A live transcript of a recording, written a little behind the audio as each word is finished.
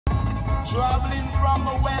Traveling from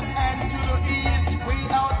the west end to the east, way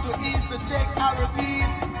out to east to check out the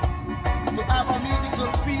east, to have a musical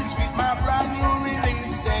piece with my brand new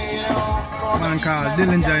release. They man called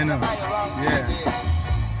Dillinger, you know. Yeah.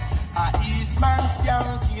 A Eastman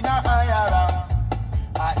skank in a Ireland.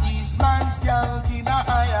 A Eastman skank in a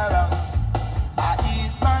Ireland. A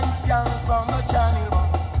Eastman skank from the channel.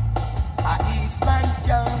 A Eastman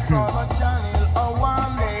skank from the channel. Oh,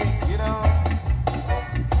 one day, you know.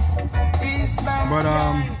 Eastman But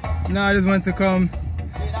now I just want to come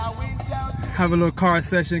have a little car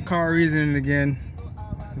session, car reasoning again.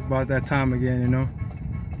 It's about that time again, you know.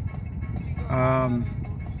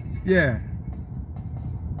 Yeah.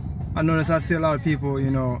 I notice I see a lot of people,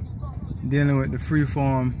 you know, dealing with the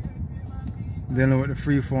freeform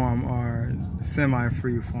or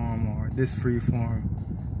semi-freeform or this freeform.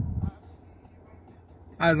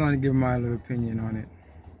 I just want to give my little opinion on it.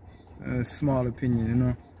 A small opinion, you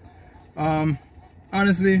know.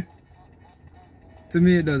 Honestly, to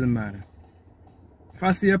me it doesn't matter. If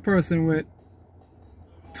I see a person with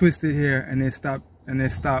twisted hair and they stop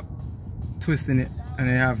twisting it and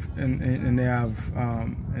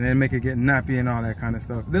they make it get nappy and all that kind of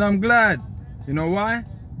stuff, then I'm glad. You know why?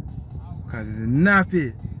 Because it's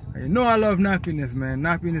nappy. You know I love nappiness, man.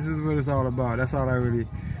 Nappiness is what it's all about. That's all I really,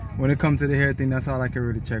 when it comes to the hair thing, that's all I can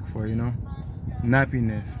really check for, you know?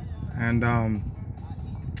 Nappiness. And I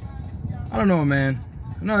don't know, man.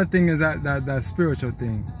 Another thing is that spiritual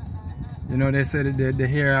thing. You know, they said that the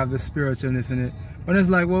hair have the spiritualness in it. But it's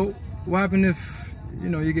like, well, what happens if, you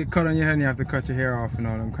know, you get cut on your head and you have to cut your hair off and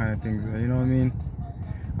all them kind of things, you know what I mean?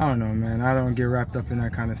 I don't know, man. I don't get wrapped up in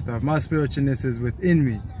that kind of stuff. My spiritualness is within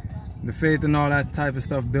me. The faith and all that type of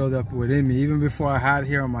stuff build up within me, even before I had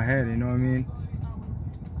hair on my head, you know what I mean?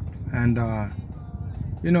 And,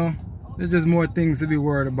 you know, there's just more things to be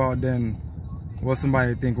worried about than what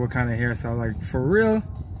somebody think, what kind of hairstyle. Like, for real?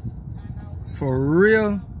 For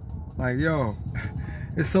real? Like, yo,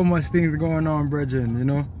 there's so much things going on, brethren, you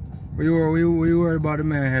know? We worried about the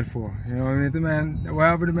man head for, you know what I mean? The man,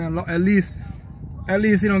 whatever the man, at least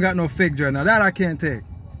he don't got no fake dread. Now that I can't take.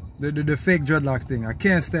 The fake dreadlocks thing, I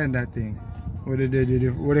can't stand that thing. What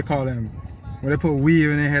they call them? When they put weave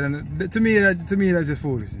in their head. And to me that's just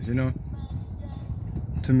foolishness, you know.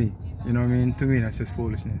 To me, you know what I mean. To me that's just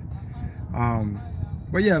foolishness.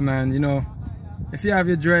 But yeah, man, you know, if you have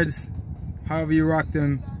your dreads, however you rock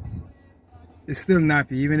them, it's still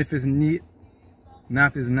nappy, even if it's neat.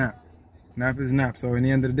 Nap is nap. Nap is nap. So in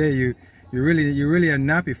the end of the day, you're really a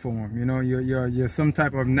nappy form. You know, you're some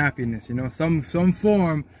type of nappiness. You know, some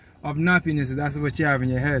form of nappiness. That's what you have in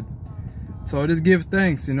your head. So just give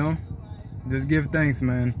thanks. You know, just give thanks,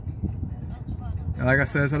 man. And like I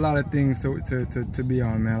said, there's a lot of things to be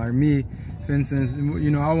on, man. Like me, for instance,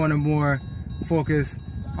 you know, I want to more focus.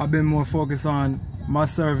 I've been more focused on my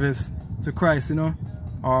service to Christ. You know,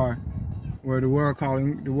 or where the world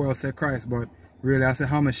said Christ, but really I said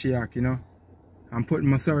Hamashiach. You know. I'm putting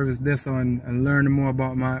my service this on and learn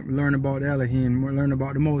about Elohim, learn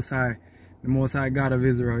about the Most High God of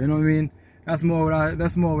Israel. You know what I mean? That's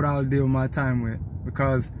more what I'll deal my time with,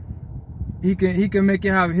 because he can make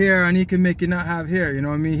you have hair and he can make you not have hair. You know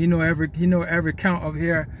what I mean? He know every count of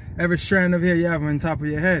hair, every strand of hair you have on top of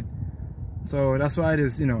your head. So that's why it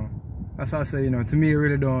is. You know, that's how I say. You know, to me it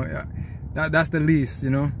really don't. That's the least. You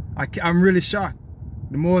know, I'm really shocked.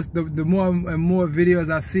 The more and more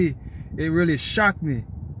videos I see, it really shocked me.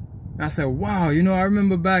 I said, wow, you know, I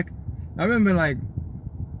remember like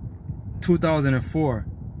 2004.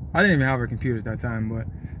 I didn't even have a computer at that time, but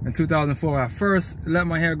in 2004, I first let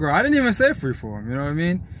my hair grow. I didn't even say freeform, you know what I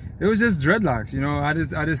mean? It was just dreadlocks, you know. I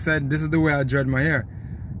just said, this is the way I dread my hair.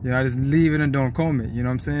 You know, I just leave it and don't comb it, you know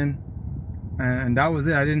what I'm saying? And that was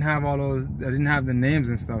it. I didn't have all those, I didn't have the names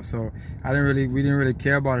and stuff, so we didn't really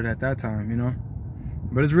care about it at that time, you know?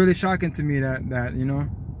 But it's really shocking to me that you know,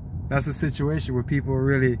 that's a situation where people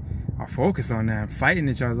really are focused on that and fighting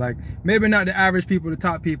each other. Like, maybe not the average people, the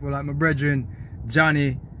top people, like my brethren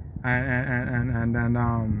Johnny and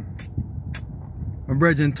my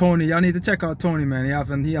brethren Tony. Y'all need to check out Tony, man.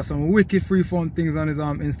 He has some wicked freeform things on his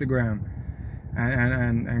Instagram.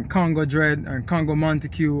 And Congo Dread and Congo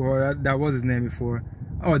Montague, or that was his name before.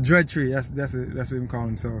 Oh, Dread Tree. That's what we call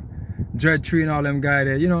him. So Dread Tree and all them guys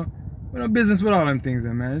there. You know, we no business with all them things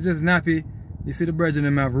there, man. It's just nappy. You see the brethren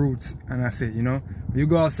them have roots, and that's it, you know. When you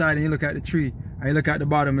go outside and you look at the tree, and you look at the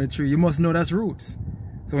bottom of the tree, you must know that's roots.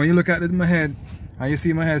 So when you look at my head, and you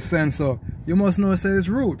see my head sensor, you must know it says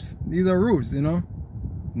roots. These are roots, you know.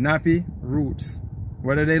 Nappy roots.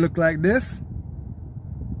 Whether they look like this,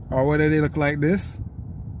 or whether they look like this,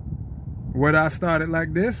 whether I started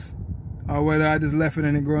like this, or whether I just left it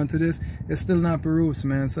and it grew into this, it's still not Peru's,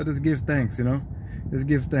 man. So just give thanks, you know. Just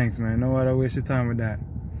give thanks, man. No matter waste your time with that.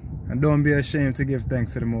 And don't be ashamed to give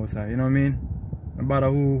thanks to the Most High, you know what I mean? No matter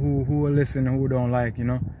who will listen and who don't like, you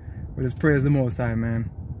know. But just praise the Most High, man.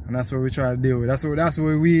 And that's what we try to deal with. That's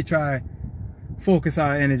what we try focus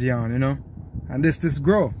our energy on, you know. And this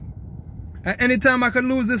grow. At any time I could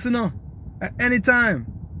lose this, you know. At any time.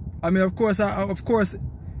 I mean, of course,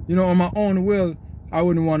 you know, on my own will, I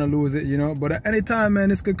wouldn't want to lose it, you know. But at any time, man,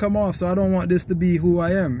 this could come off. So I don't want this to be who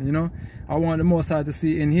I am, you know. I want the Most High to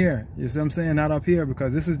see in here. You see what I'm saying? Not up here,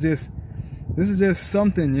 because this is just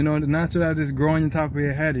something, you know, the natural that just growing on top of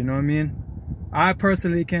your head, you know what I mean? I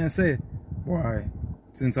personally can't say, boy,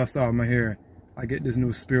 since I started my hair, I get this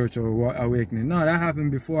new spiritual awakening. No, that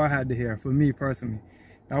happened before I had the hair, for me personally.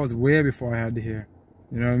 That was way before I had the hair.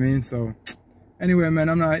 You know what I mean? So, anyway, man,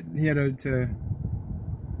 I'm not here to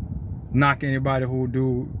knock anybody who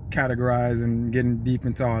do categorize and getting deep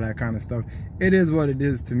into all that kind of stuff. It is what it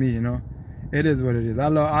is to me, you know. It is what it is.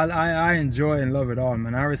 I enjoy and love it all,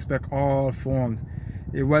 man. I respect all forms.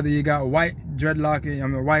 Whether you got white dreadlock, I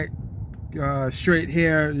mean white straight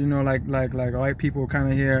hair, you know, like white people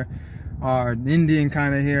kind of hair, or Indian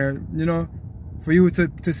kind of hair, you know, for you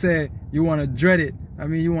to say you want to dread it. I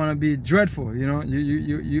mean, you want to be dreadful, you know.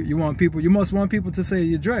 You want people. You must want people to say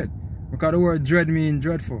you dread, because the word dread means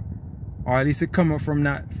dreadful, or at least it come up from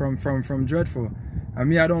that from dreadful. I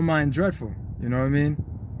mean, I don't mind dreadful. You know what I mean?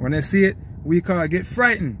 When they see it, we call it get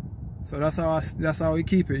frightened. So that's how we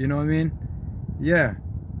keep it. You know what I mean? Yeah.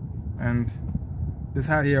 And this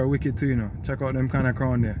hat here are wicked too, you know. Check out them kind of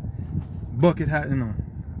crown there. Bucket hat, you know.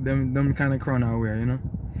 Them kind of crown I wear, you know.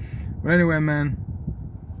 But anyway, man,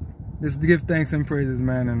 just give thanks and praises,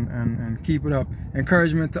 man, and keep it up.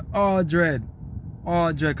 Encouragement to all dread,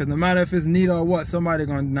 because no matter if it's neat or what, somebody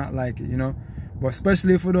gonna not like it, you know. But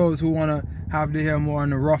especially for those who wanna have the hair more on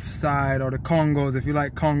the rough side, or the Congos, if you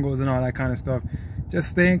like Congos and all that kind of stuff, just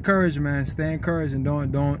stay encouraged, man. Stay encouraged, and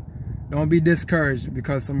don't be discouraged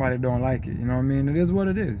because somebody don't like it. You know what I mean? It is what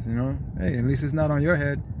it is, you know. Hey, at least it's not on your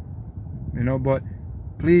head, you know. But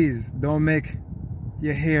please don't make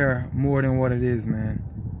your hair more than what it is, man.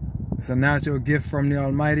 It's a natural gift from the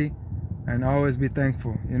Almighty, and always be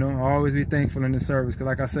thankful, you know. Always be thankful in the service, because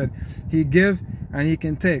like I said, He give and He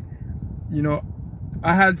can take. You know,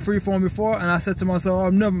 I had freeform before, and I said to myself, oh,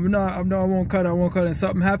 I won't cut it, and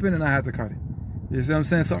something happened, and I had to cut it. You see what I'm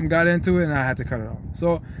saying? Something got into it, and I had to cut it off.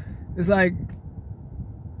 So it's like,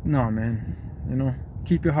 no, man, you know,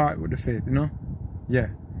 keep your heart with the faith, you know. Yeah.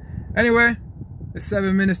 Anyway, it's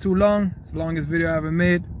 7 minutes too long. It's the longest video I ever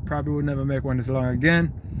made. Probably would never make one this long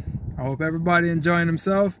again. I hope everybody enjoying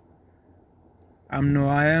themselves. I know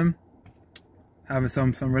I am. Having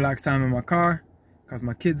some relaxed time in my car, because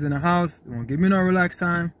my kids in the house. They won't give me no relaxed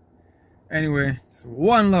time. Anyway, just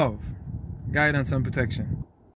one love, guidance and protection.